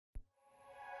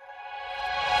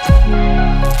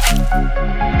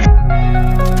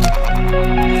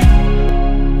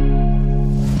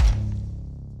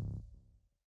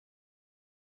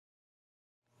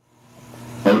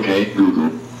Okay, Google.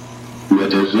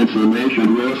 What is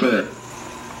information warfare?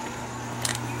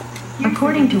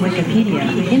 According to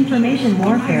Wikipedia, information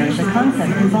warfare is a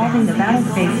concept involving the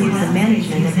battle-space use and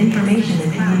management of information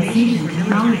and communication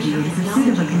technology in pursuit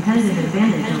of a competitive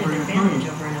advantage over an opponent.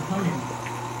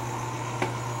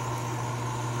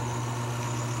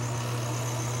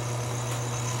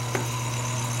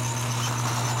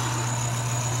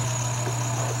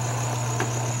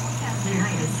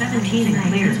 Tonight is 17 and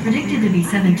clear. It's predicted to be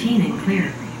 17 and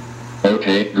clear.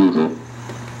 Okay, Google.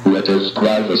 What is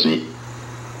privacy?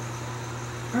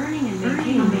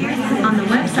 On the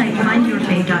website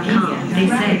findyourfave.com, they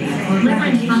say,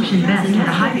 limerence function best with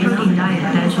a high-protein diet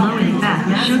that is low in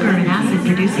fat, sugar, and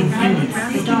acid-producing foods.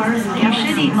 You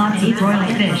should eat lots of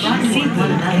broiled fish,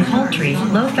 seafood, and poultry,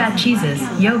 low-fat cheeses,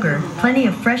 yogurt, plenty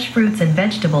of fresh fruits and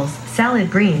vegetables, salad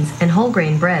greens, and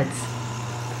whole-grain breads.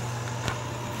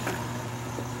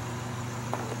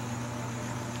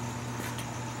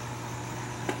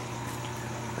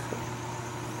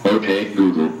 Okay,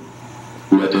 Google.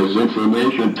 What is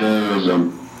information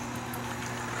terrorism?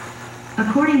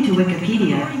 According to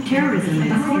Wikipedia, terrorism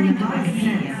is, according to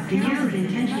Wikipedia, the use of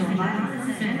intentional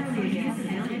violence generally against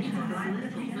civilians for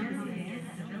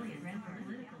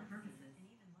political purposes.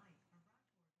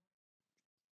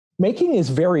 Making is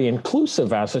very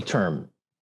inclusive as a term.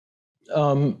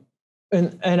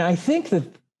 And I think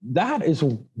that is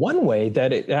one way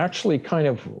that it actually kind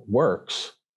of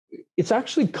works. It's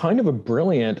actually kind of a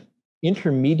brilliant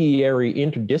intermediary,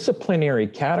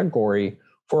 interdisciplinary category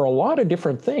for a lot of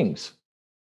different things.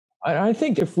 I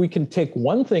think if we can take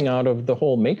one thing out of the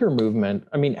whole maker movement,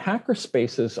 I mean,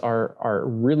 hackerspaces are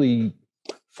really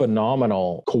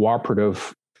phenomenal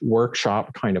cooperative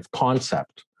workshop kind of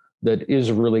concept that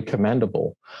is really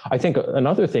commendable. I think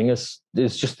another thing is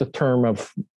just the term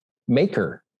of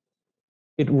maker.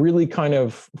 It really kind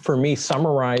of, for me,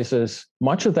 summarizes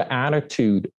much of the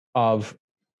attitude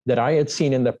that I had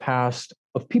seen in the past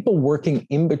of people working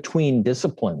in between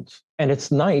disciplines. And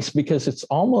it's nice because it's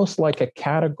almost like a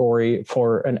category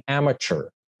for an amateur.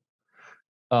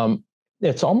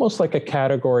 It's almost like a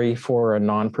category for a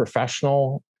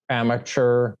non-professional,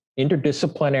 amateur,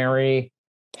 interdisciplinary,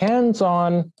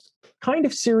 hands-on, kind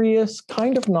of serious,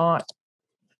 kind of not,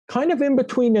 kind of in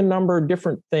between a number of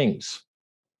different things.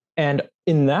 And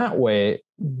in that way,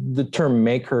 the term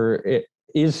maker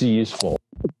is useful.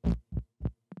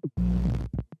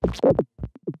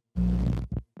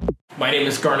 My name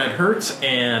is Garnet Hertz,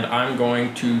 and I'm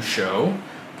going to show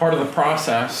part of the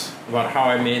process about how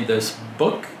I made this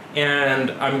book, and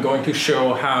I'm going to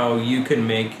show how you can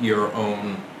make your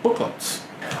own booklets.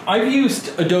 I've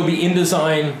used Adobe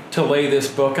InDesign to lay this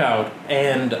book out,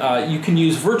 and you can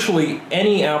use virtually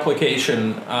any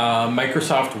application,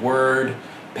 Microsoft Word,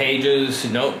 Pages,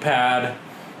 Notepad,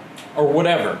 or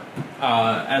whatever,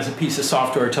 as a piece of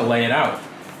software to lay it out.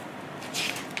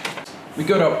 We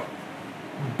go to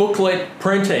booklet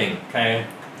printing, okay?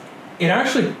 It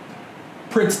actually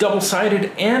prints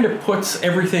double-sided and it puts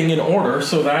everything in order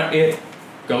so that it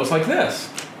goes like this,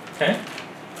 okay?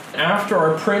 After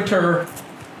our printer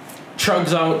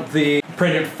chugs out the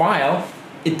printed file,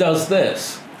 it does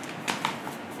this.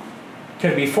 It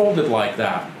can be folded like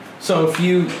that. So if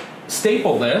you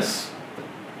staple this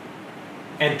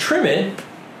and trim it,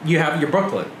 you have your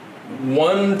booklet.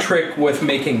 One trick with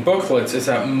making booklets is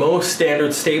that most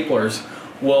standard staplers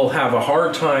will have a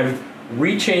hard time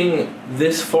reaching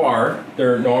this far.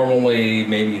 They're normally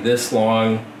maybe this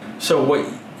long. So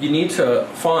what you need to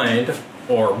find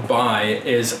or buy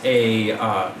is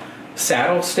a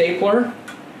saddle stapler.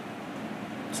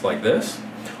 It's like this.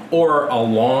 Or a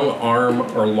long arm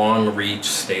or long reach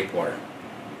stapler.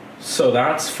 So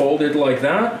that's folded like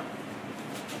that.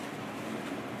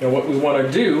 And what we want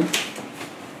to do,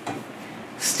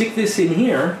 stick this in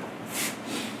here.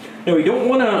 Now we don't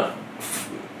want to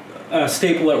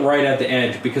staple it right at the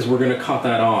edge because we're going to cut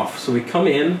that off. So we come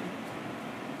in,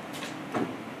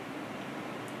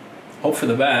 hope for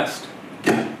the best,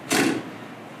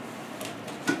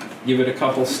 give it a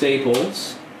couple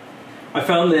staples. I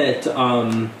found that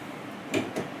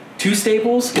 2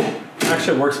 staples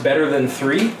actually works better than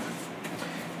 3,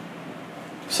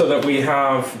 so that we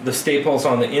have the staples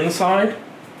on the inside.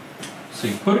 So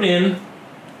you put it in. You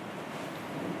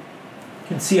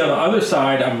can see on the other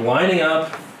side, I'm lining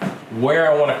up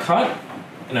where I want to cut,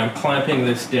 and I'm clamping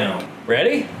this down.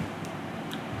 Ready?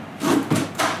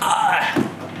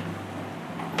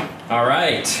 All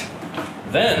right.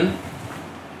 Then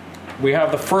we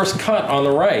have the first cut on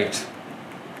the right.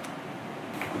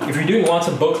 if you're doing lots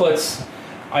of booklets,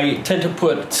 I tend to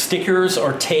put stickers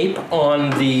or tape on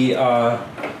the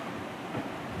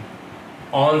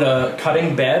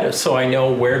cutting bed so I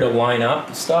know where to line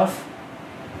up stuff.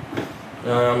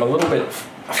 I'm a little bit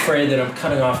afraid that I'm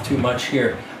cutting off too much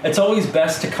here. It's always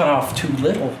best to cut off too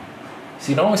little. So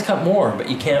you can always cut more, but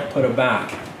you can't put it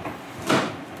back.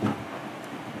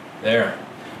 There.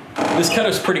 This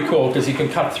cutter's pretty cool because you can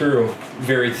cut through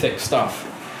very thick stuff.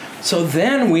 So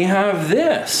then we have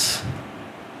this.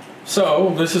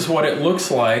 So this is what it looks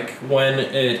like when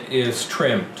it is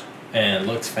trimmed, and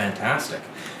looks fantastic.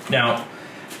 Now,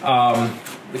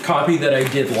 the copy that I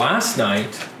did last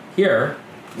night here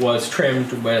was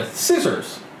trimmed with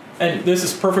scissors. And this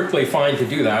is perfectly fine to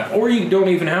do that, or you don't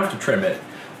even have to trim it.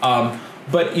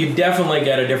 But you definitely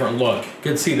get a different look. You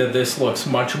can see that this looks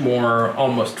much more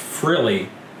almost frilly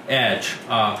edge.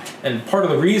 And part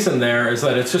of the reason there is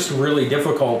that it's just really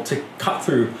difficult to cut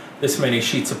through this many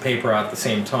sheets of paper at the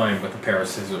same time with a pair of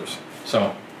scissors.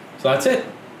 So that's it.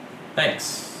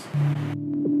 Thanks.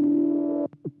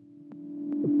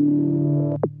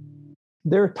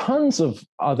 There are tons of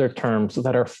other terms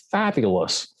that are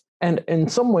fabulous. And in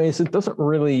some ways, it doesn't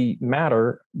really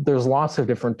matter. There's lots of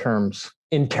different terms.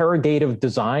 Interrogative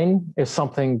design is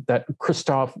something that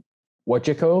Krzysztof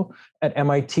Wojcicki at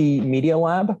MIT Media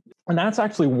Lab. And that's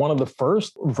actually one of the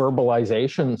first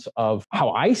verbalizations of how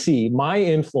I see my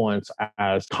influence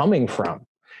as coming from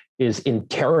is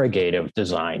interrogative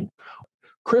design.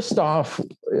 Krzysztof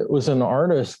was an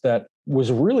artist that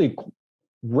was really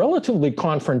relatively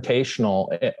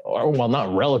confrontational, or well,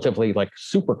 not relatively, like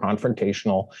super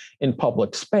confrontational in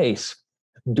public space,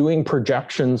 doing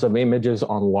projections of images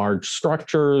on large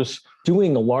structures,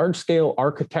 doing a large-scale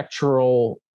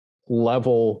architectural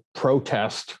level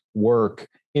protest work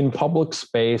in public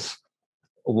space,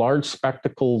 large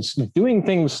spectacles, doing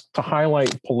things to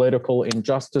highlight political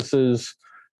injustices,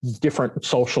 different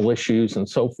social issues, and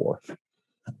so forth.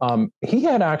 He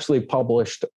had actually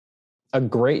published a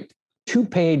great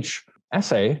 2-page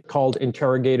essay called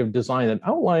Interrogative Design that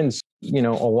outlines, a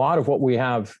lot of what we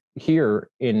have here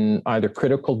in either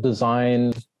critical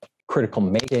design, critical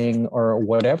making, or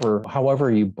whatever,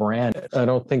 however you brand it. I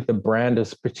don't think the brand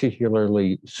is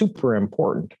particularly super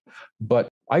important, but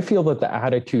I feel that the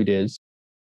attitude is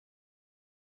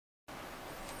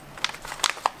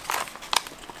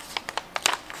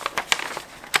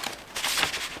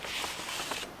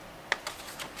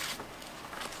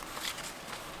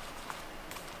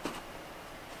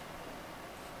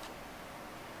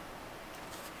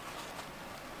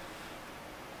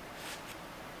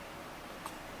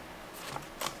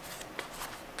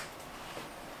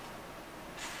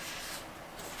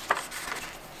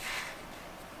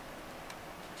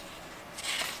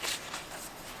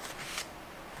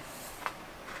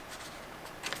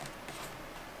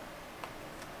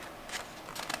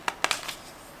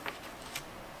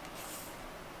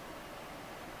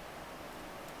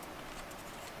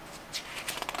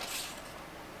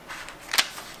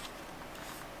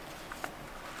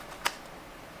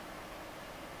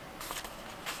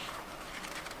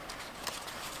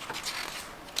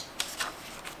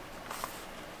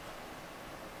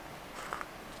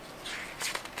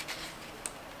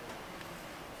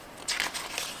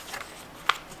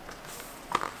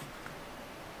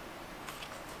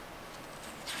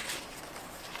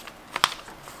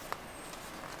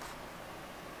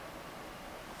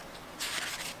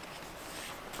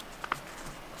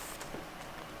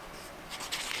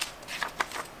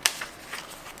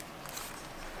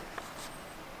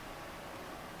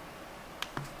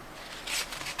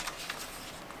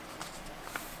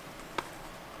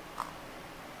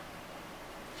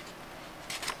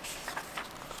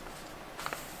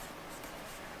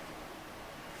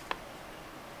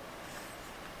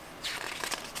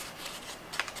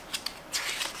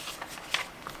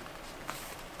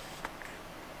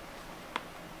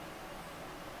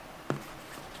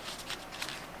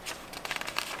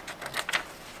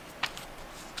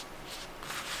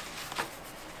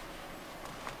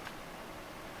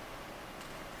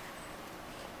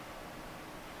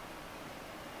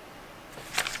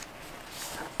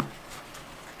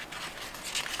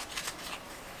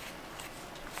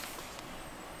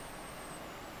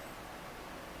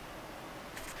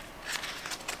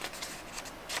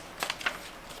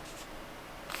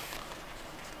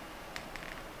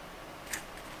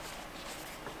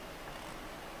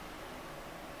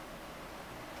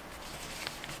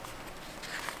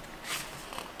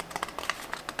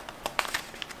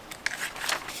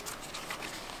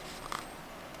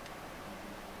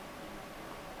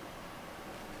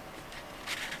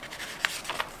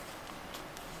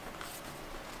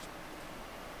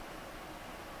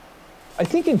I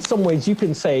think in some ways you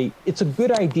can say it's a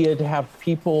good idea to have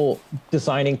people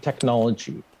designing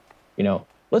technology.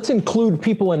 Let's include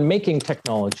people in making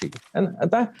technology. And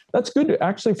that's good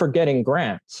actually for getting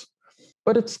grants.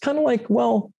 But it's kind of like,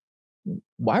 well,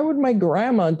 why would my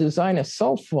grandma design a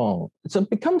cell phone? So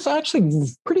it becomes actually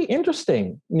pretty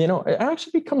interesting.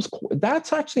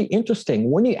 That's actually interesting.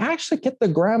 When you actually get the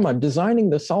grandma designing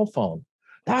the cell phone,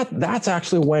 that's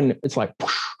actually when it's like,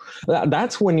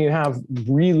 that's when you have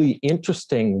really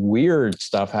interesting, weird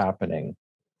stuff happening.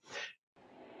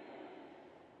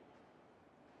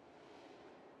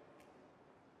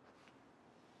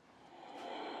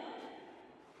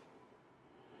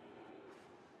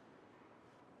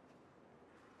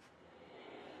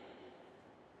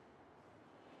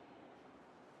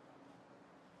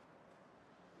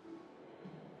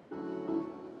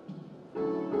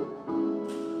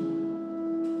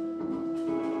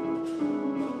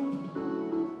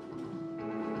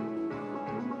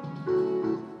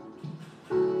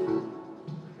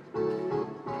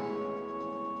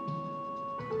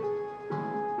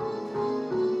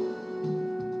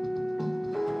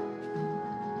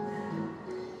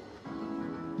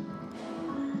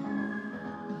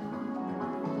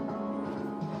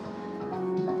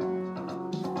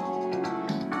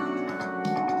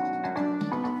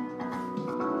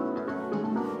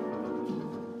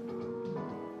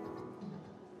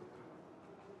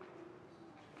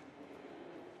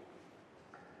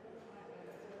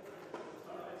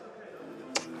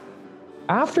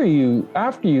 After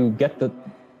you get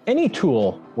any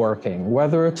tool working,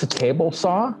 whether it's a table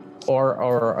saw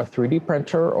or a 3D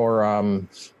printer or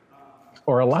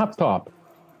a laptop,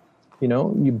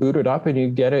 you boot it up and you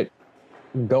get it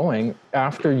going.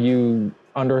 After you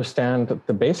understand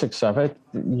the basics of it,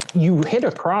 you hit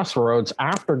a crossroads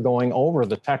after going over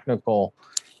the technical,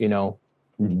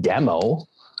 demo,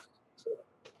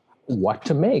 what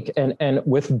to make. And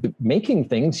with making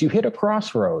things, you hit a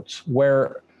crossroads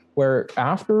where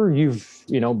after you've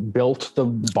built the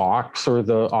box or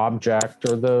the object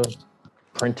or the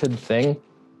printed thing,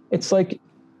 it's like,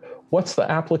 what's the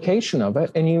application of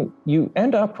it? And you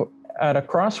end up at a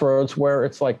crossroads where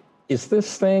it's like, is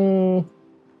this thing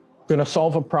going to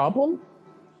solve a problem?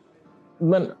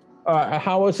 Then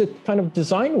how is it kind of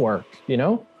design work?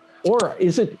 Or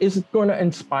is it going to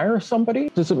inspire somebody?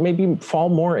 Does it maybe fall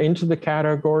more into the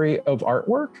category of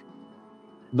artwork?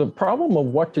 The problem of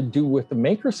what to do with the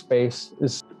makerspace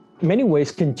is in many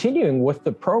ways continuing with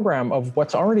the program of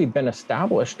what's already been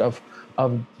established of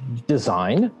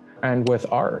design and with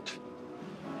art.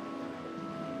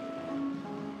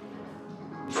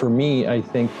 For me, I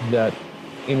think that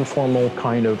informal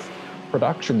kind of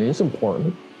production is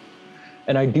important.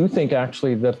 And I do think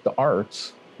actually that the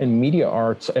arts and media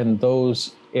arts and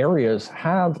those areas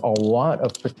have a lot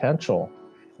of potential.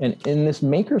 And in this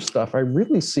maker stuff, I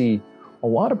really see a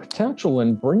lot of potential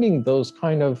in bringing those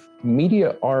kind of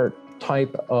media art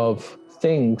type of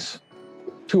things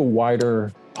to a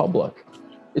wider public.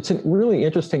 It's a really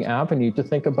interesting avenue to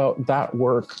think about that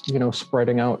work,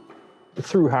 spreading out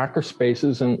through hacker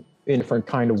spaces and in a different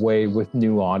kind of way with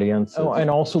new audiences, and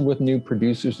also with new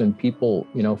producers and people,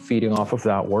 feeding off of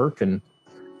that work and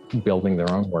building their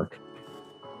own work.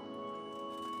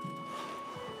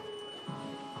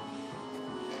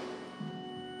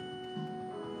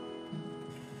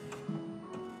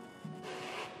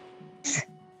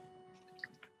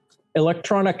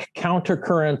 Electronic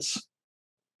countercurrents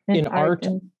in art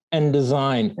and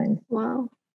design. Wow.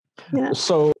 Yeah.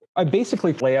 So I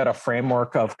basically lay out a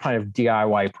framework of kind of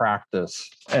DIY practice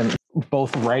and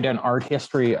both write an art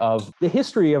history of the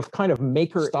history of kind of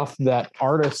maker stuff that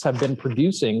artists have been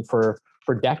producing for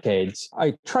decades.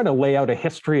 I try to lay out a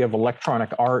history of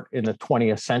electronic art in the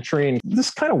 20th century. And this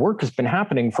kind of work has been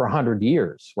happening for 100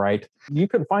 years, right? You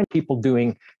can find people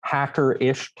doing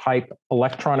hacker-ish type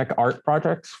electronic art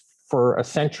projects for a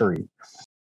century.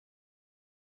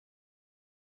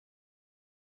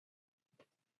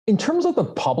 In terms of the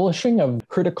publishing of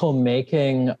critical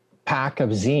making pack of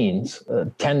zines,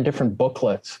 10 different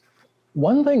booklets,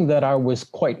 one thing that I was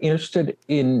quite interested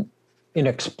in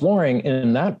exploring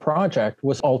in that project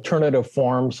was alternative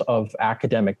forms of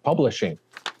academic publishing.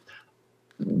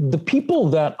 The people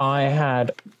that I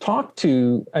had talked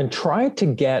to and tried to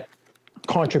get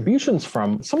contributions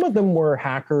from, some of them were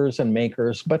hackers and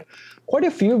makers, but quite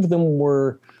a few of them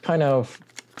were kind of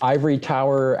ivory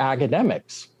tower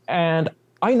academics. And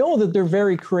I know that they're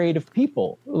very creative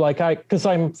people, because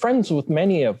I'm friends with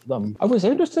many of them. I was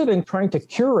interested in trying to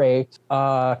curate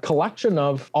a collection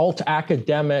of alt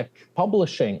academic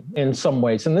publishing in some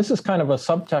ways. And this is kind of a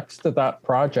subtext to that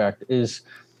project is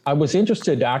I was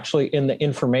interested actually in the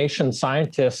information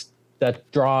scientist that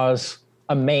draws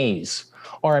a maze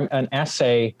or an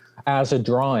essay as a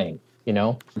drawing,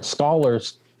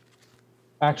 scholars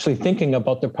actually thinking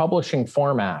about the publishing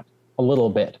format a little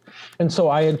bit. And so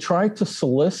I had tried to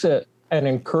solicit and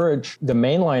encourage the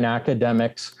mainline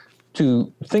academics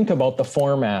to think about the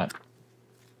format.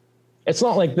 It's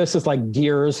not like this is like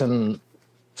gears and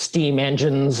steam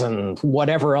engines and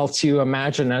whatever else you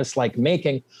imagine as like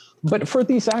making, but for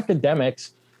these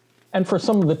academics and for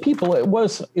some of the people, it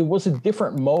was a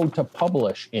different mode to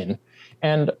publish in.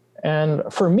 And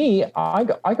for me, I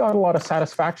got a lot of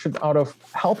satisfaction out of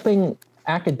helping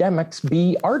academics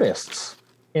be artists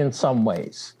in some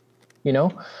ways,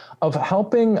 of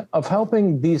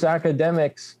helping these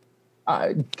academics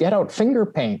get out finger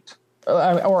paint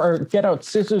or get out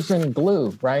scissors and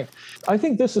glue, right? I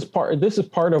think this is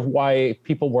part of why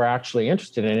people were actually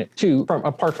interested in it too,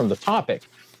 apart from the topic.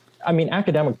 I mean,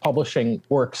 academic publishing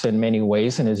works in many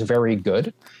ways and is very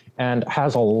good and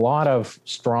has a lot of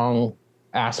strong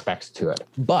aspects to it.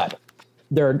 But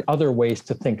there are other ways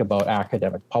to think about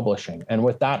academic publishing. And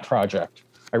with that project,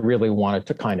 I really wanted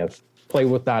to kind of play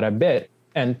with that a bit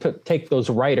and to take those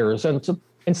writers and to,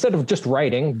 instead of just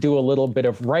writing, do a little bit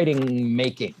of writing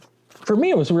making. For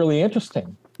me, it was really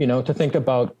interesting, to think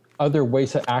about other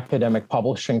ways that academic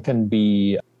publishing can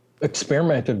be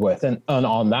experimented with. And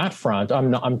on that front,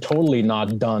 I'm totally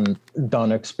not done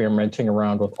experimenting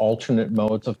around with alternate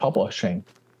modes of publishing.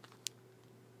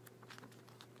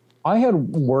 I had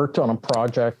worked on a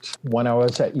project when I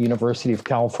was at University of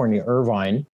California,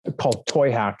 Irvine, called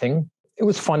Toy Hacking. It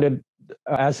was funded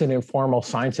as an informal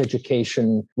science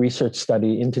education research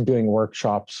study into doing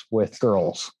workshops with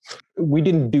girls. We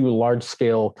didn't do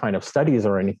large-scale kind of studies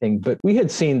or anything, but we had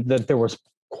seen that there was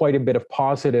quite a bit of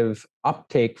positive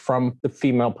uptake from the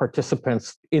female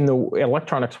participants in the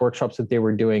electronics workshops that they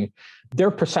were doing.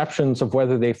 Their perceptions of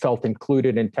whether they felt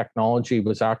included in technology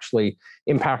was actually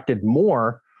impacted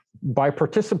more by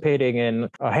participating in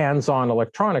a hands-on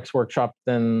electronics workshop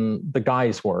than the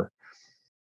guys were.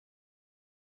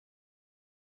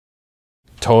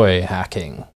 Toy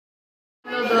hacking.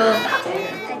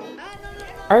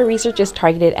 Our research is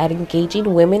targeted at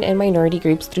engaging women and minority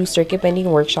groups through circuit bending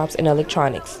workshops in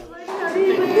electronics.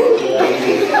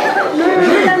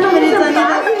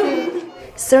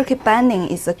 Circuit bending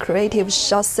is the creative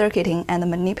short-circuiting and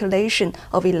manipulation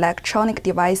of electronic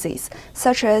devices,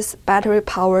 such as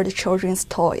battery-powered children's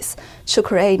toys, to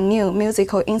create new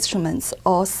musical instruments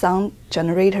or sound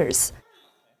generators.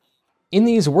 In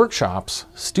these workshops,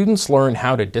 students learn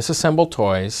how to disassemble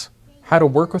toys, how to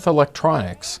work with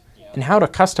electronics, and how to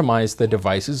customize the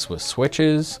devices with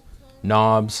switches,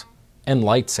 knobs, and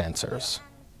light sensors.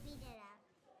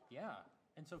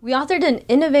 We authored an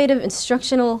innovative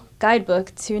instructional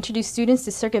guidebook to introduce students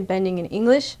to circuit bending in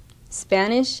English,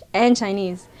 Spanish, and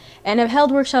Chinese, and have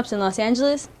held workshops in Los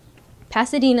Angeles,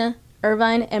 Pasadena,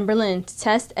 Irvine, and Berlin to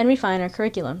test and refine our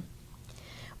curriculum.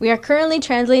 We are currently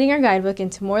translating our guidebook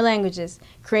into more languages,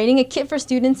 creating a kit for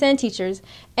students and teachers,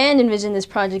 and envision this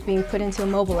project being put into a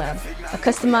mobile lab, a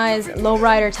customized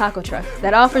lowrider taco truck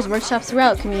that offers workshops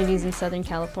throughout communities in Southern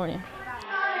California.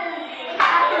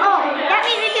 Oh, that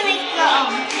means we can make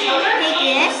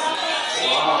this.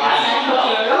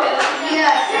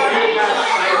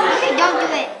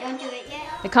 Okay, don't do it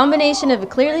yet. The combination of a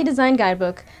clearly designed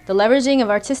guidebook, the leveraging of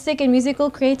artistic and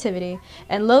musical creativity,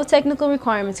 and low technical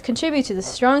requirements contribute to the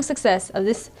strong success of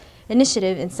this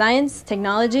initiative in science,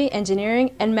 technology,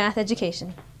 engineering, and math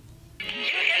education.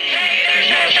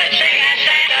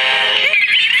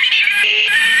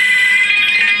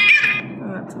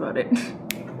 That's about it.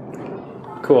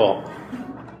 Cool.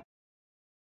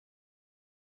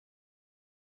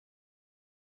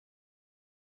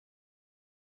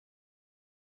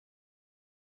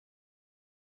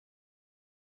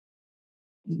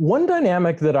 One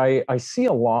dynamic that I see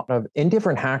a lot of in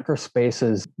different hacker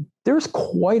spaces, there's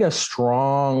quite a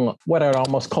strong, what I'd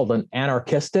almost call an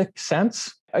anarchistic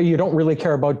sense. You don't really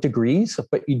care about degrees,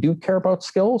 but you do care about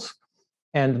skills.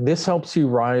 And this helps you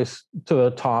rise to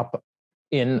the top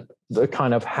in the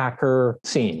kind of hacker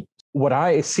scene. What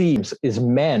I see is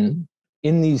men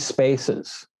in these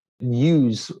spaces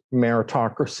use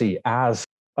meritocracy as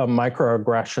a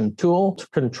microaggression tool to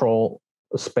control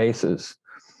spaces.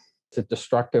 It's a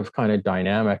destructive kind of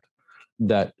dynamic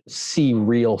that see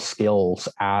real skills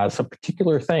as a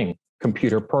particular thing.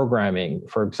 Computer programming,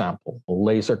 for example, a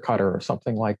laser cutter or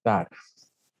something like that.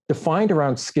 Defined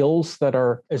around skills that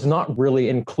is not really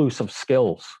inclusive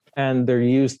skills. And they're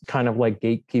used kind of like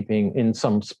gatekeeping in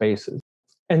some spaces.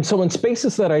 And so in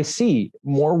spaces that I see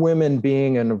more women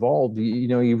being involved,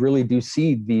 you really do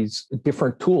see these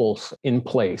different tools in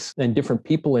place and different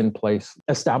people in place,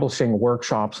 establishing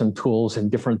workshops and tools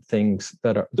and different things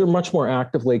they're much more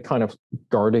actively kind of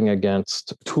guarding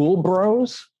against tool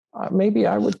bros. Maybe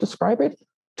I would describe it.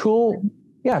 Tool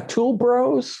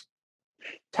bros,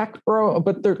 tech bro,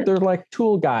 but they're like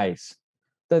tool guys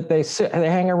that they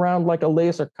hang around like a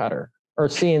laser cutter or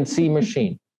CNC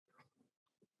machine.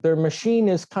 Their machine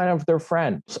is kind of their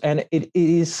friend, and it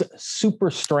is super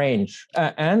strange.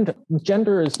 And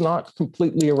gender is not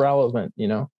completely irrelevant,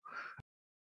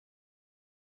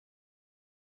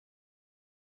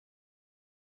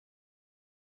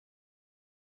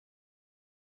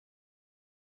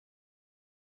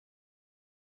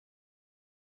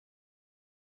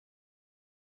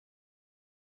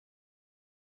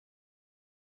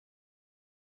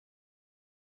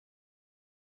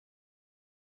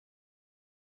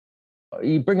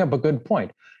 You bring up a good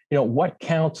point. What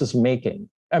counts as making?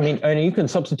 I mean, and you can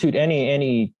substitute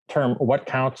any term. What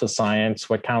counts as science?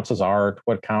 What counts as art?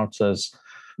 What counts as?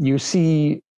 You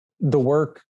see the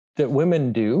work that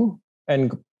women do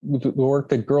and the work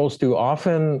that girls do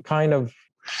often kind of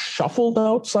shuffled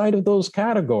outside of those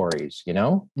categories.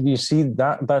 You see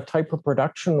that type of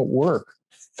production work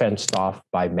fenced off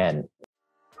by men.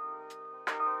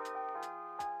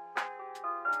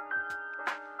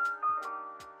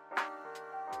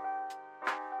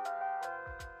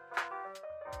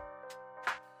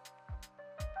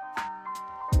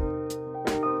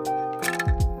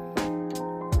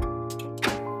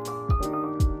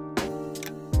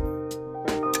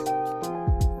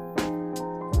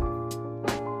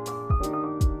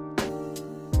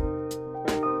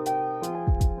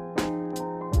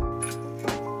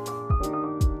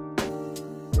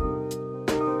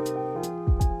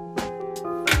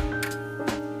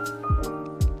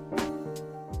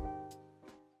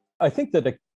 I think that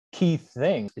a key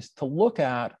thing is to look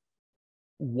at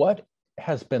what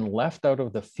has been left out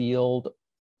of the field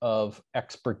of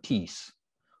expertise,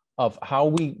 of how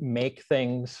we make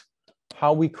things,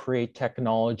 how we create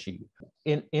technology.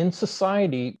 In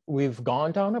society, we've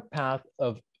gone down a path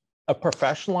of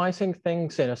professionalizing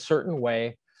things in a certain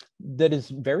way that is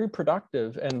very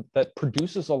productive and that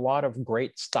produces a lot of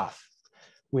great stuff.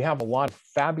 We have a lot of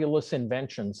fabulous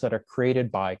inventions that are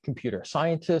created by computer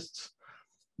scientists,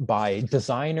 by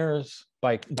designers,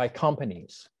 by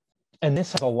companies. And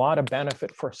this has a lot of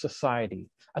benefit for society.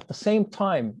 At the same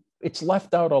time, it's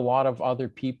left out a lot of other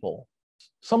people.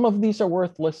 Some of these are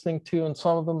worth listening to, and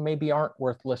some of them maybe aren't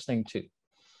worth listening to.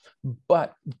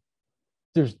 But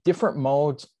there's different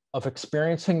modes of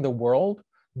experiencing the world,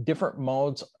 different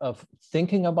modes of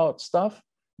thinking about stuff,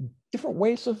 different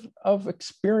ways of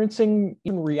experiencing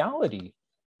in reality,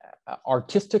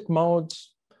 artistic modes,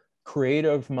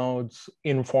 creative modes,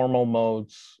 informal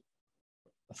modes,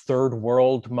 third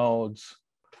world modes,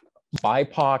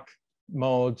 BIPOC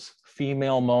modes,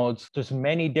 female modes. There's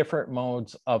many different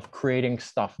modes of creating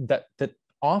stuff that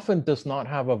often does not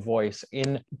have a voice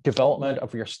in development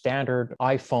of your standard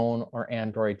iPhone or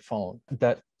Android phone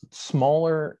that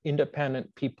smaller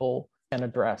independent people can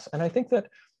address. And I think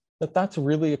that's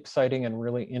really exciting and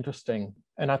really interesting.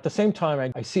 And at the same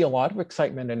time, I see a lot of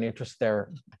excitement and interest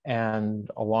there and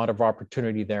a lot of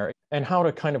opportunity there, and how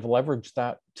to kind of leverage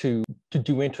that to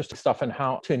do interesting stuff and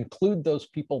how to include those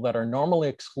people that are normally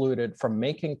excluded from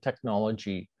making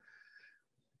technology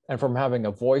and from having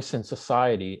a voice in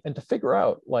society, and to figure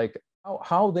out like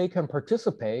how they can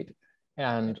participate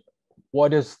and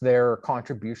what is their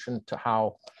contribution to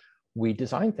how we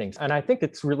design things. And I think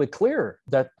it's really clear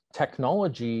that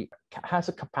technology has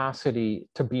a capacity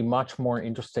to be much more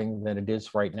interesting than it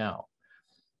is right now.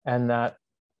 And that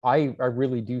I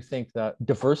really do think that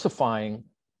diversifying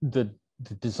the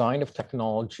design of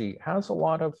technology has a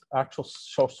lot of actual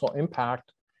social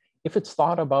impact if it's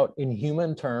thought about in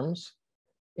human terms,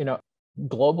 in a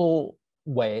global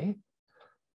way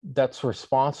that's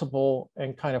responsible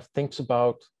and kind of thinks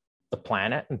about the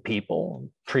planet and people,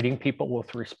 treating people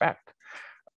with respect.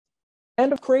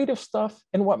 And of creative stuff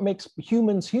and what makes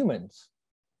humans humans.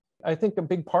 I think a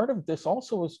big part of this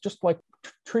also is just like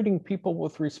treating people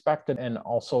with respect, and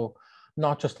also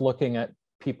not just looking at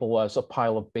people as a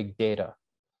pile of big data.